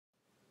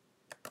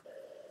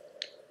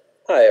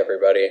Hi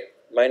everybody,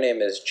 my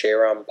name is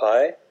Jairam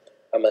Pai.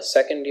 I'm a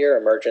second year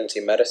emergency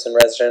medicine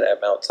resident at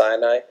Mount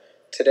Sinai.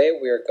 Today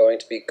we are going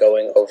to be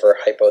going over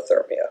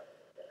hypothermia.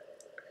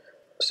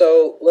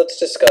 So let's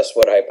discuss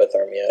what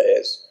hypothermia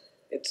is.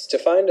 It's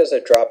defined as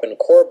a drop in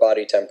core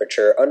body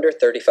temperature under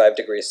 35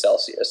 degrees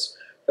Celsius.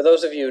 For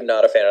those of you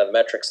not a fan of the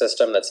metric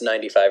system, that's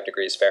 95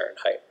 degrees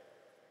Fahrenheit.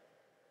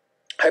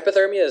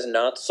 Hypothermia is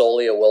not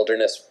solely a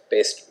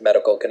wilderness-based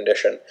medical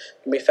condition.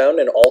 It can be found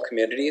in all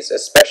communities,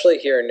 especially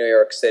here in New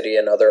York City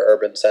and other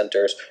urban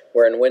centers,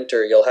 where in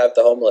winter you'll have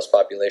the homeless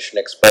population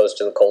exposed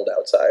to the cold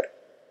outside.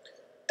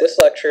 This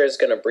lecture is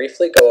going to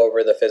briefly go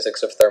over the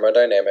physics of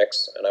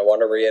thermodynamics, and I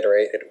want to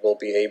reiterate it will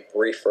be a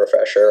brief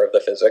refresher of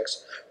the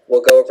physics.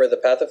 We'll go over the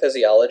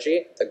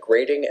pathophysiology, the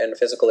grading and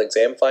physical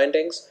exam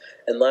findings,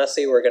 and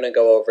lastly we're going to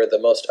go over the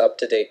most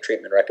up-to-date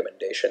treatment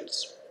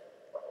recommendations.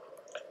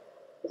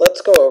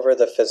 Let's go over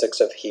the physics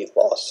of heat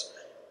loss.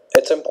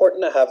 It's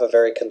important to have a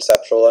very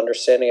conceptual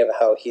understanding of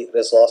how heat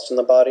is lost in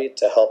the body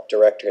to help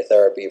direct your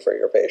therapy for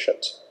your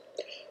patients.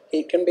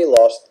 Heat can be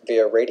lost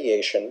via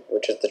radiation,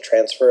 which is the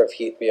transfer of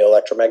heat via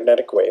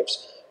electromagnetic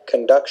waves,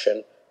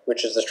 conduction,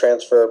 which is the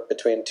transfer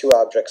between two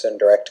objects in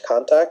direct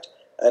contact,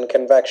 and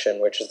convection,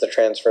 which is the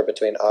transfer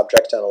between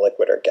object and a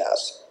liquid or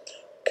gas.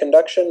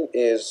 Conduction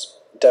is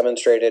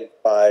demonstrated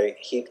by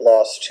heat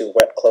loss to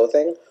wet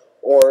clothing,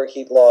 or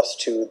heat loss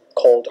to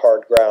cold,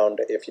 hard ground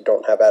if you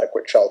don't have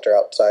adequate shelter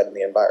outside in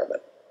the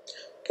environment.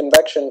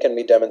 Convection can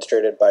be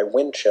demonstrated by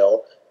wind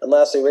chill, and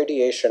lastly,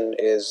 radiation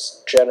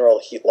is general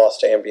heat loss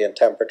to ambient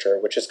temperature,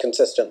 which is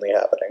consistently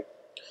happening.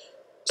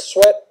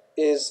 Sweat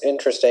is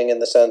interesting in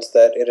the sense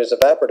that it is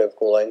evaporative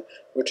cooling,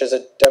 which is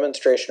a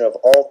demonstration of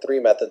all three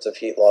methods of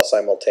heat loss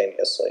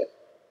simultaneously.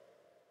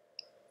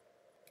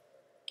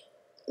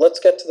 Let's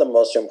get to the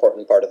most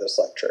important part of this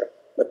lecture,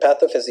 the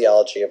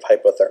pathophysiology of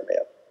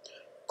hypothermia.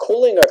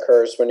 Cooling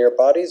occurs when your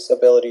body's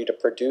ability to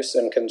produce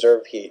and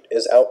conserve heat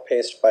is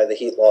outpaced by the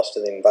heat lost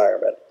to the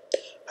environment.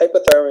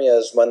 Hypothermia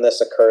is when this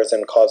occurs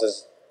and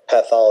causes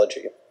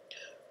pathology.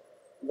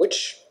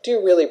 Which do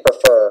you really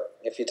prefer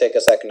if you take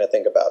a second to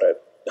think about it?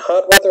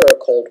 Hot weather or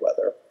cold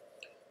weather?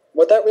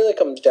 What that really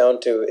comes down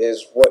to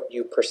is what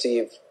you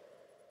perceive,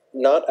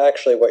 not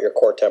actually what your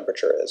core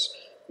temperature is.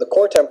 The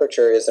core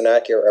temperature is an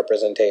accurate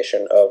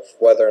representation of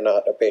whether or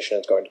not a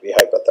patient is going to be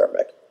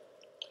hypothermic.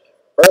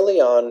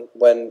 Early on,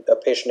 when a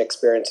patient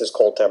experiences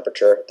cold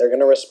temperature, they're going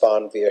to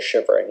respond via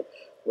shivering,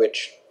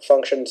 which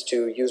functions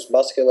to use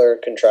muscular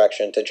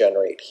contraction to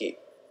generate heat.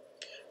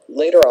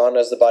 Later on,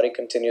 as the body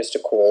continues to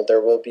cool,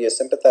 there will be a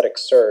sympathetic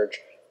surge,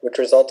 which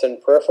results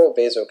in peripheral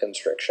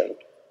vasoconstriction.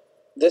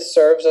 This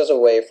serves as a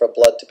way for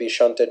blood to be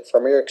shunted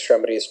from your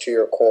extremities to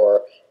your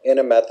core in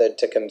a method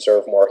to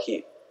conserve more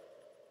heat.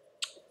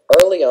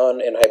 Early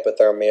on in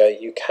hypothermia,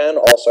 you can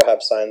also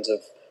have signs of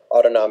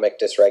autonomic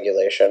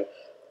dysregulation.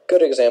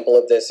 Good example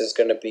of this is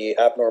going to be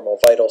abnormal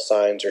vital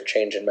signs or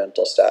change in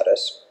mental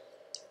status.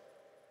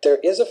 There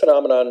is a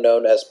phenomenon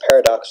known as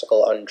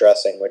paradoxical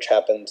undressing, which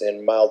happens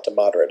in mild to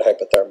moderate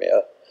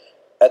hypothermia.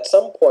 At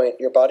some point,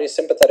 your body's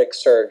sympathetic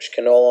surge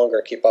can no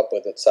longer keep up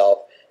with itself,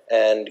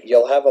 and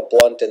you'll have a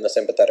blunt in the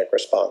sympathetic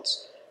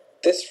response.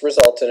 This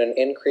results in an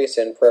increase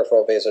in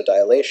peripheral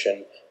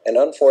vasodilation, and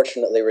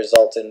unfortunately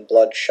results in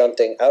blood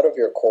shunting out of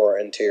your core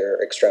into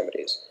your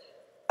extremities.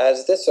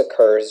 As this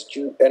occurs,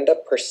 you end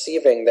up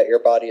perceiving that your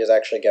body is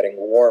actually getting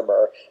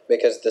warmer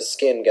because the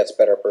skin gets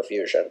better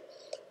perfusion.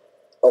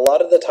 A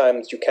lot of the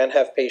times you can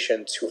have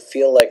patients who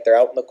feel like they're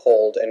out in the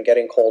cold and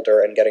getting colder,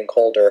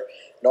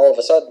 and all of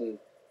a sudden,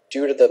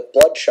 due to the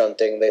blood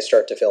shunting, they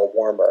start to feel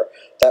warmer.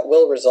 That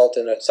will result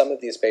in some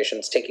of these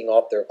patients taking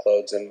off their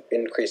clothes and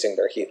increasing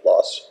their heat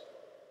loss.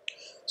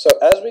 So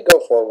as we go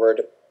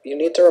forward, you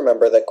need to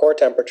remember that core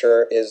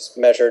temperature is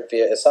measured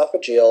via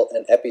esophageal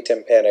and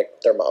epitympanic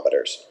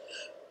thermometers.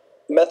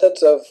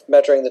 Methods of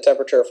measuring the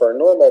temperature for a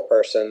normal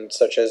person,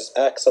 such as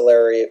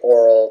axillary,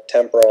 oral,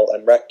 temporal,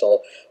 and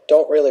rectal,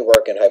 don't really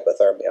work in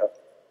hypothermia.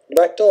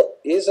 Rectal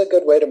is a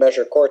good way to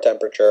measure core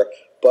temperature,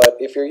 but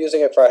if you're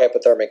using it for a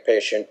hypothermic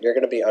patient, you're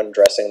going to be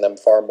undressing them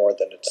far more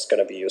than it's going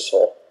to be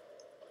useful.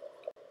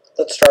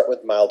 Let's start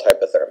with mild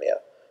hypothermia.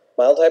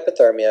 Mild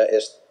hypothermia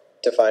is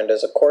defined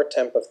as a core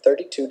temp of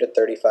 32 to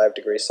 35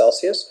 degrees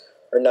Celsius,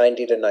 or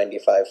 90 to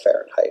 95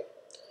 Fahrenheit.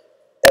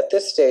 At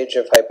this stage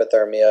of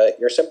hypothermia,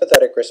 your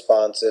sympathetic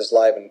response is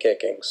live and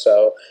kicking,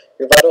 so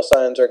your vital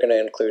signs are going to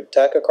include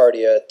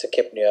tachycardia,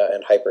 tachypnea,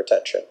 and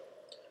hypertension.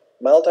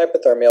 Mild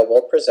hypothermia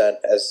will present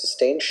as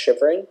sustained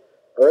shivering,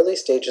 early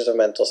stages of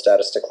mental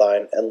status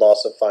decline, and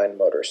loss of fine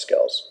motor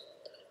skills.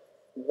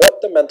 What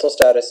the mental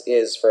status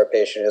is for a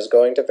patient is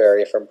going to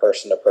vary from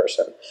person to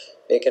person.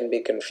 It can be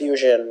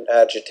confusion,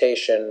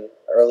 agitation,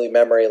 early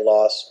memory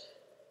loss.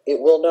 It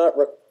will not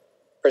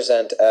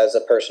present as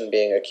a person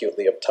being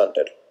acutely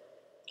obtunded.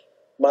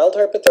 Mild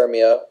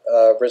hypothermia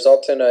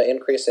results in an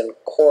increase in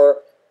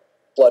core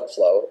blood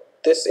flow.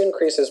 This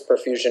increases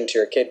perfusion to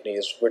your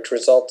kidneys, which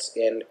results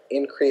in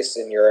increase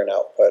in urine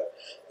output.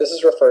 This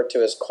is referred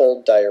to as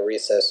cold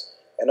diuresis,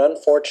 and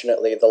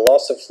unfortunately, the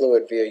loss of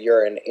fluid via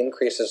urine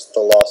increases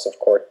the loss of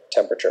core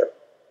temperature.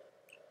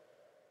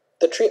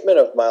 The treatment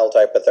of mild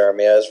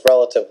hypothermia is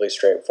relatively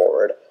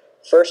straightforward.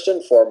 First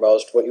and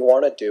foremost, what you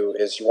want to do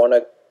is you want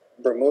to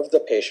remove the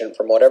patient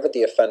from whatever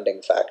the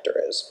offending factor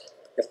is.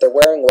 If they're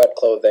wearing wet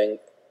clothing,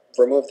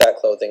 remove that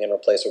clothing and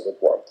replace it with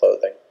warm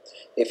clothing.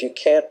 If you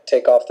can't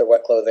take off their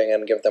wet clothing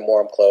and give them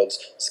warm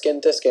clothes,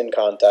 skin-to-skin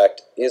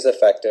contact is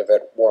effective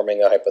at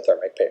warming a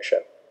hypothermic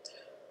patient.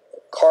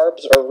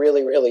 Carbs are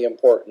really, really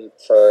important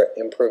for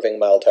improving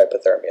mild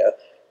hypothermia.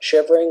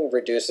 Shivering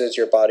reduces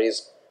your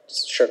body's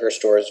sugar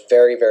stores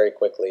very, very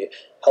quickly.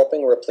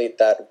 Helping replete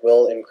that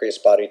will increase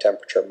body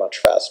temperature much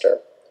faster.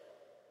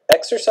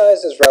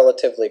 Exercise is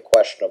relatively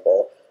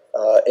questionable.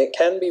 It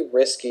can be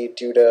risky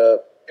due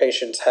to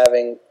patients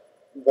having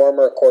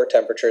warmer core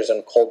temperatures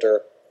and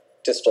colder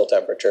distal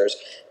temperatures,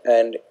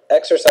 and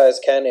exercise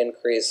can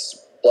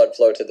increase blood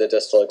flow to the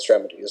distal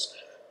extremities.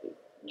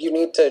 You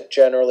need to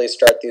generally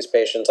start these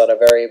patients on a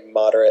very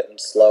moderate and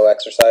slow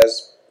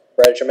exercise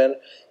regimen.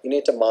 You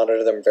need to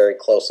monitor them very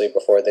closely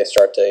before they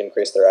start to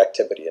increase their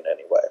activity in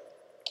any way.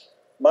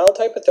 Mild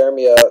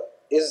hypothermia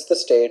is the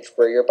stage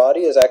where your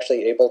body is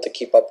actually able to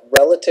keep up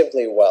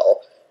relatively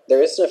well.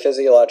 There isn't a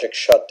physiologic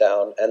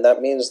shutdown, and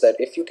that means that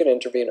if you can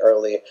intervene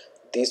early,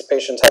 these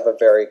patients have a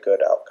very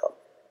good outcome.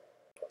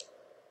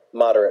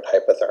 Moderate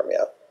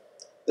hypothermia.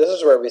 This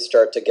is where we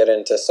start to get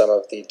into some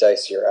of the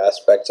dicier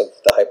aspects of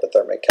the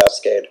hypothermic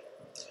cascade.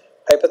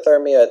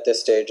 Hypothermia at this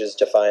stage is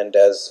defined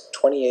as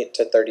 28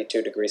 to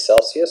 32 degrees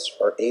Celsius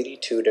or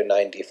 82 to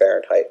 90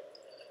 Fahrenheit.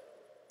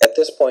 At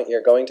this point,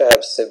 you're going to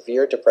have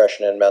severe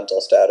depression and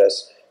mental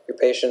status. Your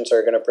patients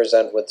are going to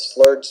present with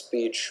slurred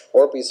speech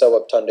or be so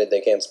obtunded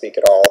they can't speak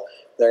at all.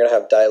 They're going to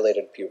have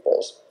dilated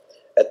pupils.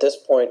 At this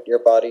point, your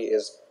body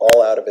is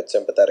all out of its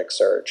sympathetic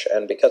surge,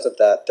 and because of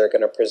that, they're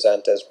going to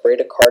present as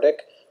bradycardic,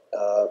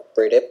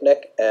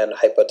 bradypneic, and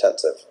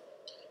hypotensive.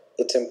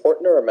 It's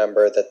important to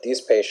remember that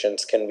these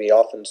patients can be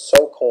often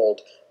so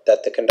cold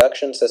that the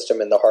conduction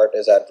system in the heart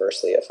is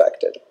adversely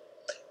affected.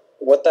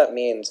 What that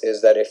means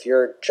is that if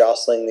you're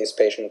jostling these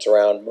patients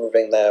around,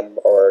 moving them,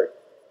 or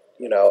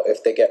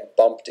if they get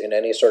bumped in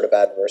any sort of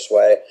adverse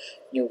way,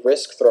 you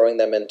risk throwing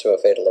them into a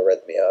fatal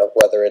arrhythmia,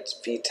 whether it's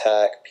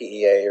VTAC,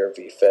 PEA, or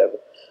VFib.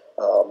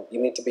 You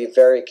need to be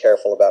very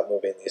careful about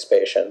moving these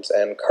patients,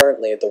 and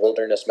currently the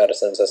Wilderness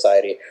Medicine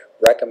Society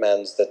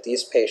recommends that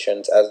these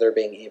patients, as they're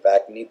being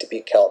evac, need to be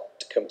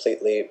kept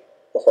completely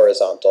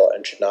horizontal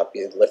and should not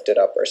be lifted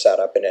up or sat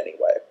up in any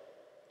way.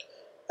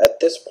 At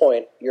this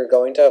point, you're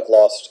going to have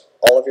lost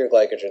all of your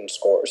glycogen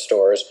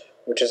stores,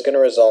 which is going to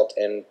result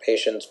in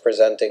patients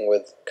presenting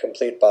with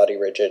complete body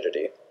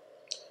rigidity.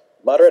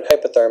 Moderate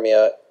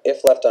hypothermia,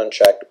 if left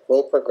unchecked,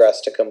 will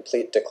progress to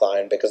complete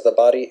decline because the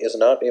body is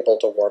not able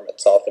to warm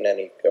itself in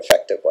any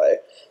effective way.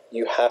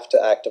 You have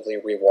to actively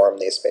rewarm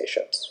these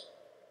patients.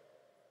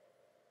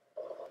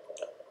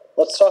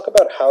 Let's talk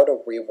about how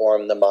to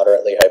rewarm the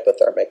moderately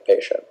hypothermic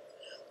patient.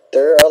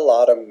 There are a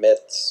lot of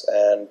myths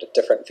and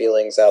different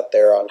feelings out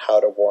there on how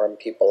to warm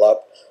people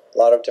up, a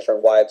lot of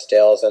different wives'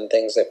 tales and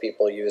things that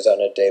people use on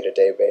a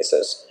day-to-day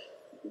basis.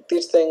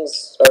 These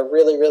things are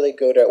really, really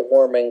good at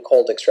warming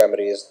cold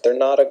extremities. They're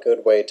not a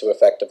good way to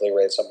effectively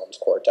raise someone's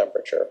core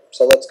temperature,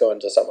 so let's go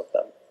into some of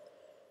them.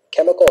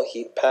 Chemical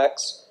heat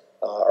packs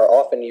are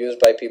often used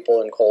by people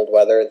in cold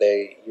weather.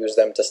 They use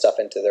them to stuff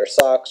into their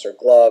socks or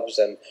gloves,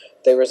 and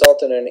they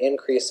result in an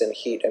increase in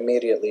heat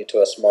immediately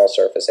to a small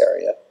surface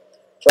area.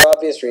 For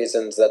obvious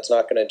reasons, that's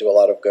not going to do a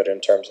lot of good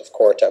in terms of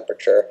core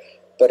temperature,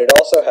 but it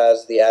also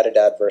has the added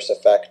adverse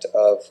effect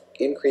of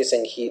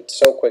increasing heat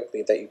so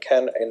quickly that you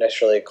can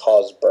initially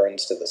cause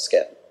burns to the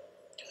skin.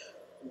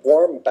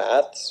 Warm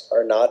baths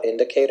are not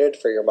indicated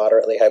for your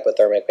moderately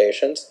hypothermic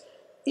patients,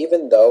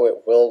 even though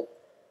it will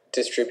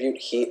distribute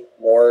heat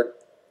more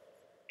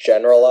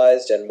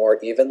generalized and more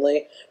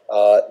evenly.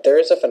 There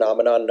is a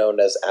phenomenon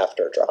known as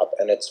afterdrop,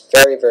 and it's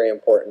very, very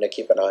important to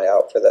keep an eye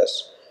out for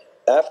this.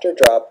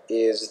 Afterdrop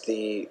is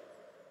the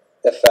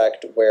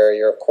effect where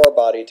your core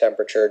body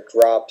temperature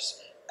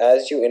drops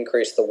as you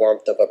increase the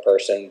warmth of a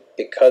person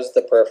because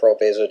the peripheral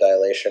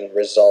vasodilation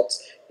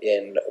results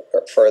in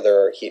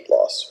further heat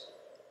loss.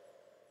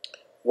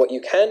 What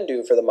you can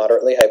do for the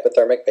moderately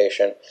hypothermic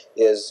patient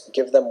is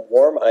give them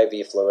warm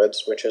IV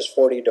fluids, which is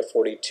 40 to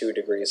 42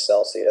 degrees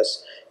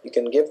Celsius. You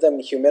can give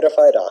them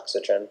humidified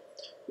oxygen,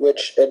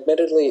 which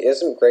admittedly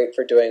isn't great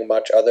for doing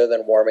much other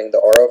than warming the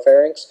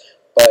oropharynx,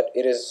 but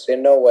it is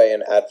in no way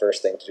an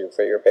adverse thing to do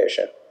for your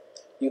patient.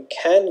 You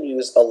can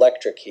use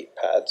electric heat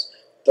pads.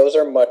 Those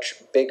are much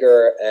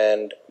bigger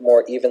and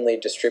more evenly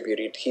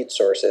distributed heat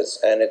sources,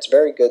 and it's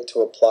very good to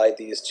apply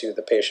these to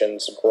the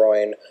patient's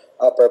groin,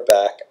 upper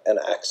back, and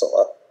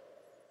axilla.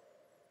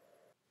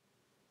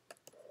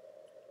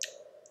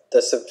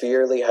 The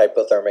severely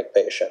hypothermic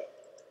patient.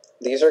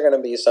 These are going to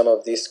be some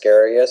of the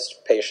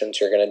scariest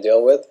patients you're going to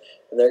deal with,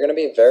 and they're going to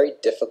be very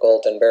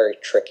difficult and very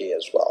tricky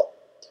as well.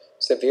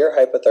 Severe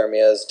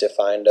hypothermia is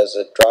defined as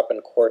a drop in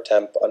core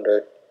temp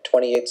under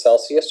 28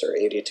 Celsius or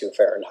 82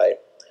 Fahrenheit.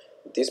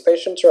 These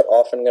patients are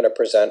often going to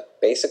present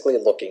basically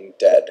looking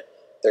dead.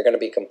 They're going to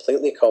be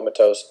completely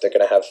comatose, they're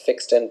going to have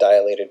fixed and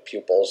dilated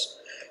pupils.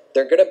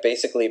 they're going to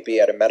basically be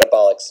at a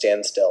metabolic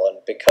standstill, and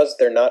because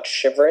they're not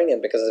shivering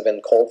and because they've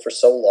been cold for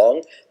so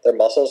long, their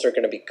muscles are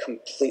going to be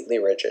completely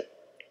rigid.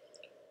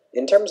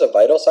 In terms of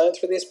vital signs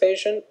for these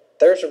patients,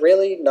 there's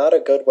really not a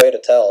good way to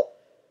tell.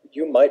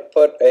 You might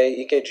put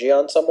a EKG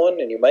on someone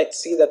and you might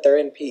see that they're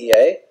in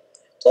PEA.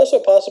 It's also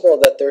possible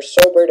that they're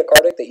so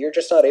bradycardic that you're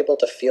just not able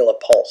to feel a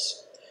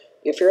pulse.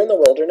 If you're in the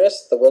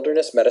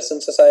Wilderness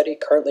Medicine Society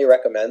currently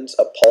recommends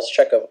a pulse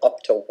check of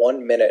up to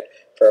 1 minute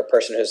for a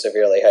person who's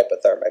severely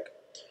hypothermic.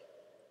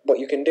 What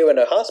you can do in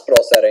a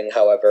hospital setting,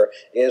 however,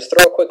 is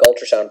throw a quick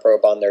ultrasound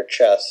probe on their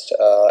chest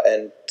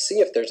and see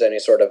if there's any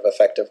sort of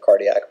effective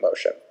cardiac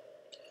motion.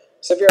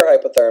 Severe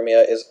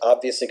hypothermia is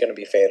obviously going to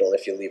be fatal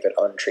if you leave it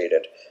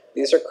untreated.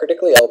 These are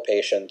critically ill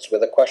patients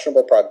with a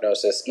questionable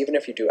prognosis, even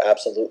if you do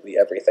absolutely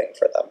everything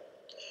for them.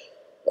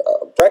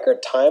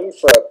 Record time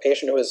for a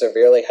patient who is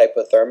severely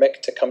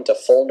hypothermic to come to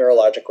full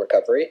neurologic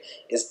recovery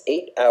is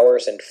 8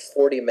 hours and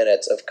 40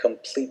 minutes of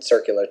complete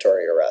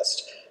circulatory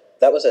arrest.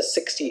 That was a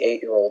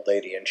 68-year-old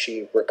lady, and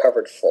she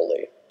recovered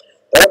fully.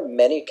 There are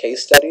many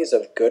case studies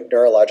of good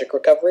neurologic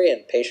recovery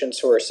in patients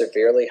who are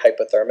severely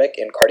hypothermic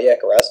in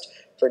cardiac arrest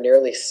for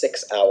nearly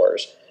 6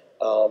 hours.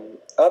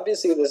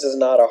 Obviously, this is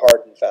not a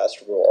hard and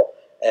fast rule,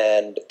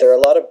 and there are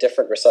a lot of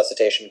different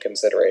resuscitation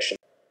considerations.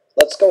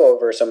 Let's go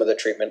over some of the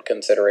treatment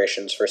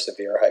considerations for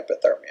severe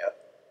hypothermia.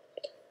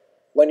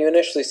 When you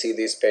initially see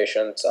these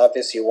patients,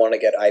 obviously you want to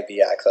get IV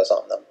access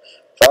on them.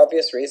 For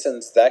obvious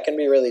reasons, that can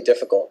be really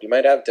difficult. You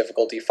might have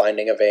difficulty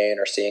finding a vein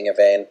or seeing a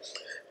vein.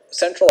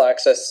 Central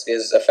access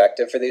is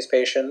effective for these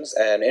patients,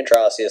 and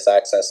intraosseous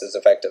access is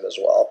effective as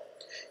well.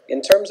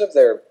 In terms of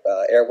their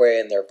airway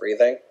and their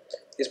breathing,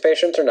 these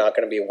patients are not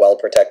going to be well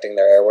protecting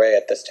their airway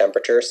at this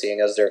temperature, seeing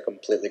as they're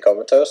completely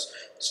comatose,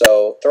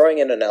 so throwing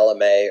in an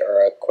LMA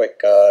or a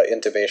quick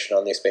intubation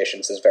on these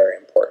patients is very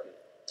important.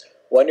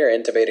 When you're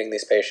intubating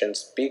these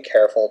patients, be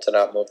careful to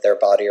not move their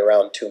body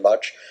around too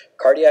much.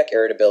 Cardiac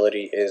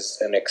irritability is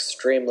an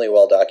extremely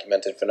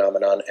well-documented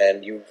phenomenon,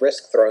 and you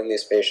risk throwing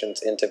these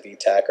patients into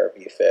VTAC or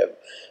VFib.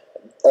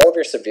 All of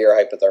your severe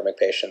hypothermic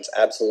patients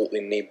absolutely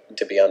need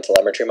to be on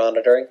telemetry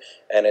monitoring,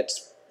 and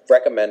it's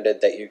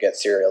recommended that you get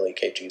serial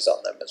EKGs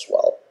on them as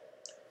well.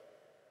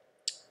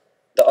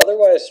 The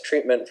otherwise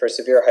treatment for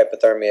severe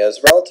hypothermia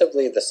is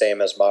relatively the same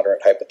as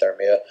moderate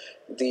hypothermia.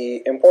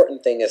 The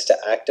important thing is to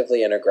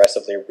actively and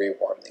aggressively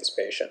rewarm these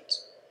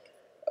patients.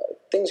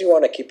 Things you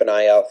want to keep an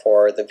eye out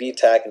for, the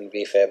VTAC and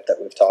VFib that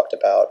we've talked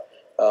about.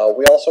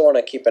 We also want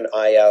to keep an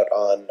eye out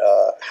on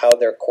how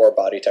their core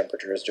body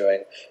temperature is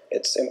doing.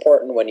 It's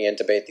important when you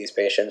intubate these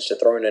patients to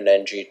throw in an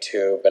NG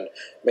tube and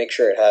make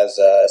sure it has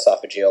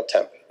esophageal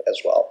temp as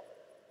well.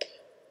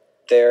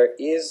 There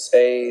is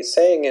a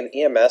saying in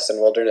EMS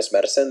and wilderness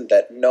medicine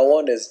that no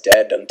one is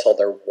dead until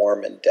they're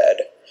warm and dead.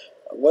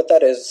 What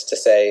that is to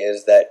say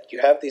is that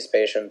you have these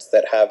patients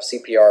that have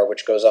CPR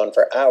which goes on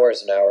for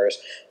hours and hours,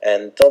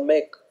 and they'll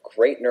make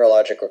great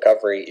neurologic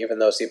recovery even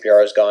though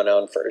CPR has gone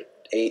on for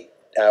 8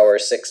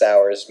 hours, 6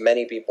 hours.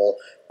 Many people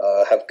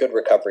have good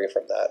recovery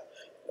from that.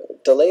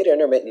 Delayed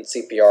intermittent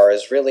CPR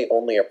is really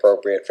only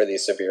appropriate for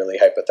these severely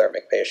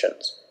hypothermic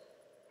patients.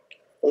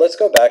 Let's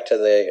go back to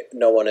the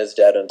no one is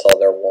dead until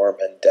they're warm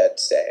and dead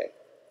saying.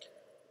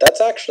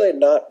 That's actually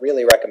not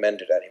really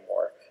recommended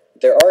anymore.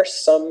 There are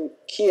some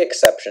key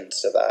exceptions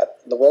to that.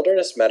 The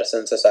Wilderness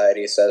Medicine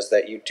Society says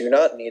that you do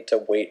not need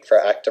to wait for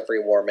active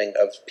rewarming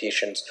of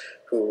patients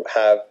who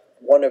have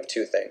one of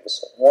two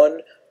things.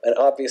 One, an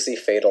obviously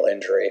fatal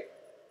injury,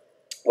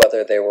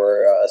 whether they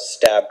were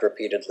stabbed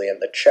repeatedly in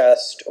the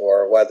chest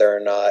or whether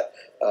or not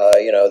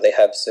they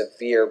have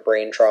severe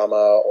brain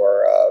trauma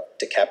or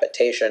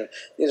decapitation.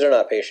 These are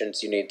not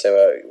patients you need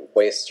to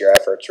waste your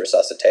efforts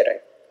resuscitating.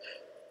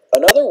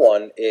 Another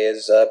one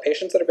is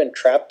patients that have been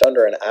trapped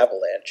under an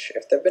avalanche.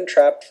 If they've been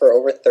trapped for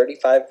over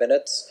 35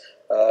 minutes,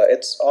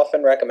 it's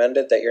often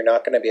recommended that you're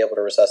not going to be able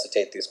to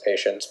resuscitate these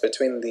patients.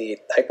 Between the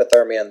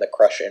hypothermia and the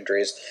crush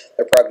injuries,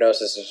 their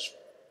prognosis is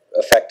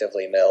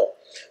effectively nil.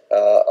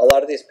 A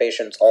lot of these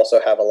patients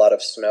also have a lot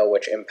of snow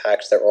which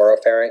impacts their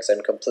oropharynx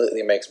and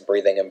completely makes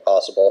breathing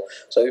impossible,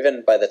 so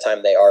even by the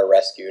time they are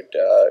rescued,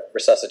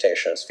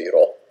 resuscitation is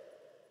futile.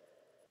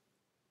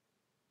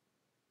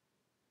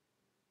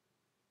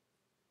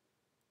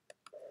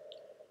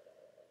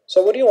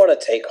 So what do you want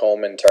to take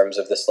home in terms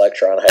of this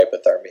lecture on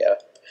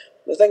hypothermia?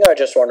 The thing I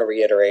just want to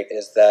reiterate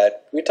is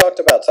that we talked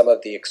about some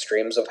of the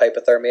extremes of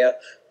hypothermia,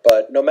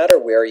 but no matter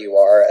where you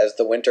are, as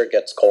the winter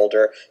gets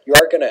colder, you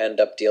are going to end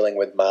up dealing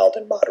with mild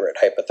and moderate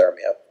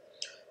hypothermia.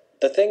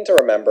 The thing to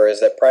remember is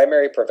that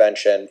primary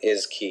prevention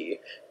is key.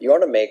 You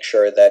want to make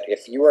sure that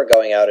if you are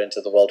going out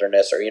into the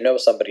wilderness or you know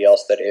somebody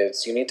else that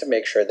is, you need to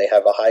make sure they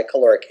have a high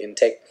caloric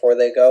intake before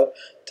they go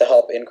to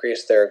help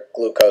increase their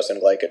glucose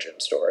and glycogen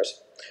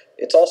stores.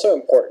 It's also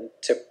important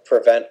to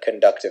prevent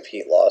conductive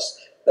heat loss.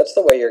 That's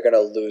the way you're going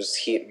to lose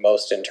heat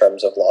most in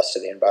terms of loss to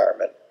the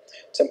environment.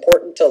 It's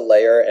important to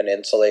layer and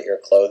insulate your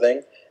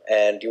clothing,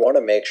 and you want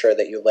to make sure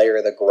that you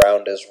layer the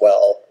ground as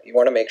well. You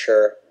want to make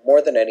sure,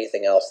 more than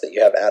anything else, that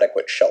you have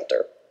adequate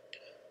shelter.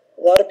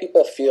 A lot of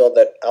people feel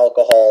that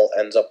alcohol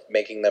ends up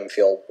making them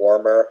feel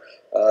warmer.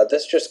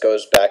 This just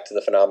goes back to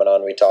the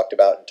phenomenon we talked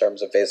about in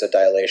terms of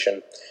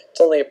vasodilation. It's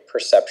only a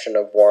perception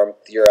of warmth.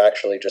 You're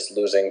actually just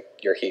losing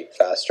your heat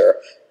faster.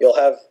 You'll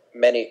have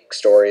many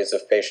stories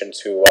of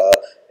patients who,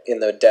 in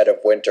the dead of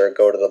winter,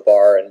 go to the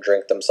bar and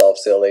drink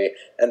themselves silly,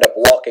 end up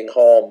walking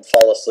home,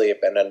 fall asleep,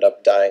 and end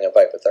up dying of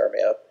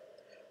hypothermia.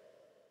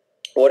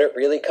 What it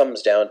really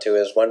comes down to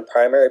is when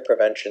primary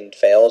prevention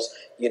fails,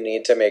 you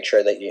need to make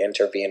sure that you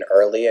intervene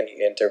early and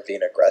you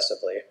intervene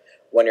aggressively.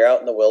 When you're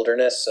out in the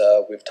wilderness,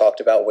 we've talked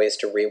about ways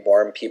to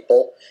rewarm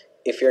people.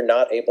 If you're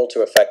not able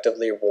to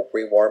effectively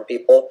rewarm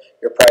people,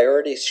 your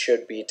priorities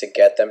should be to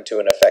get them to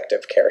an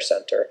effective care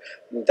center.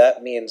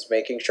 That means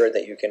making sure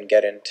that you can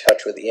get in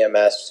touch with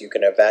EMS, you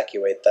can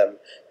evacuate them,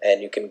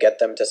 and you can get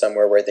them to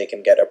somewhere where they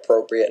can get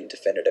appropriate and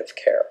definitive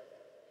care.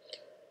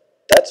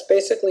 That's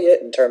basically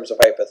it in terms of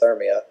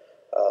hypothermia.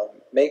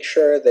 Make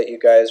sure that you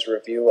guys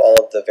review all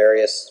of the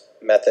various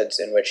methods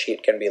in which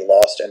heat can be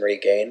lost and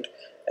regained,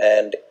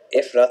 and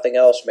if nothing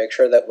else, make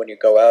sure that when you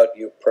go out,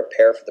 you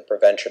prepare for the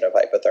prevention of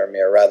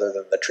hypothermia rather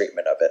than the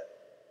treatment of it.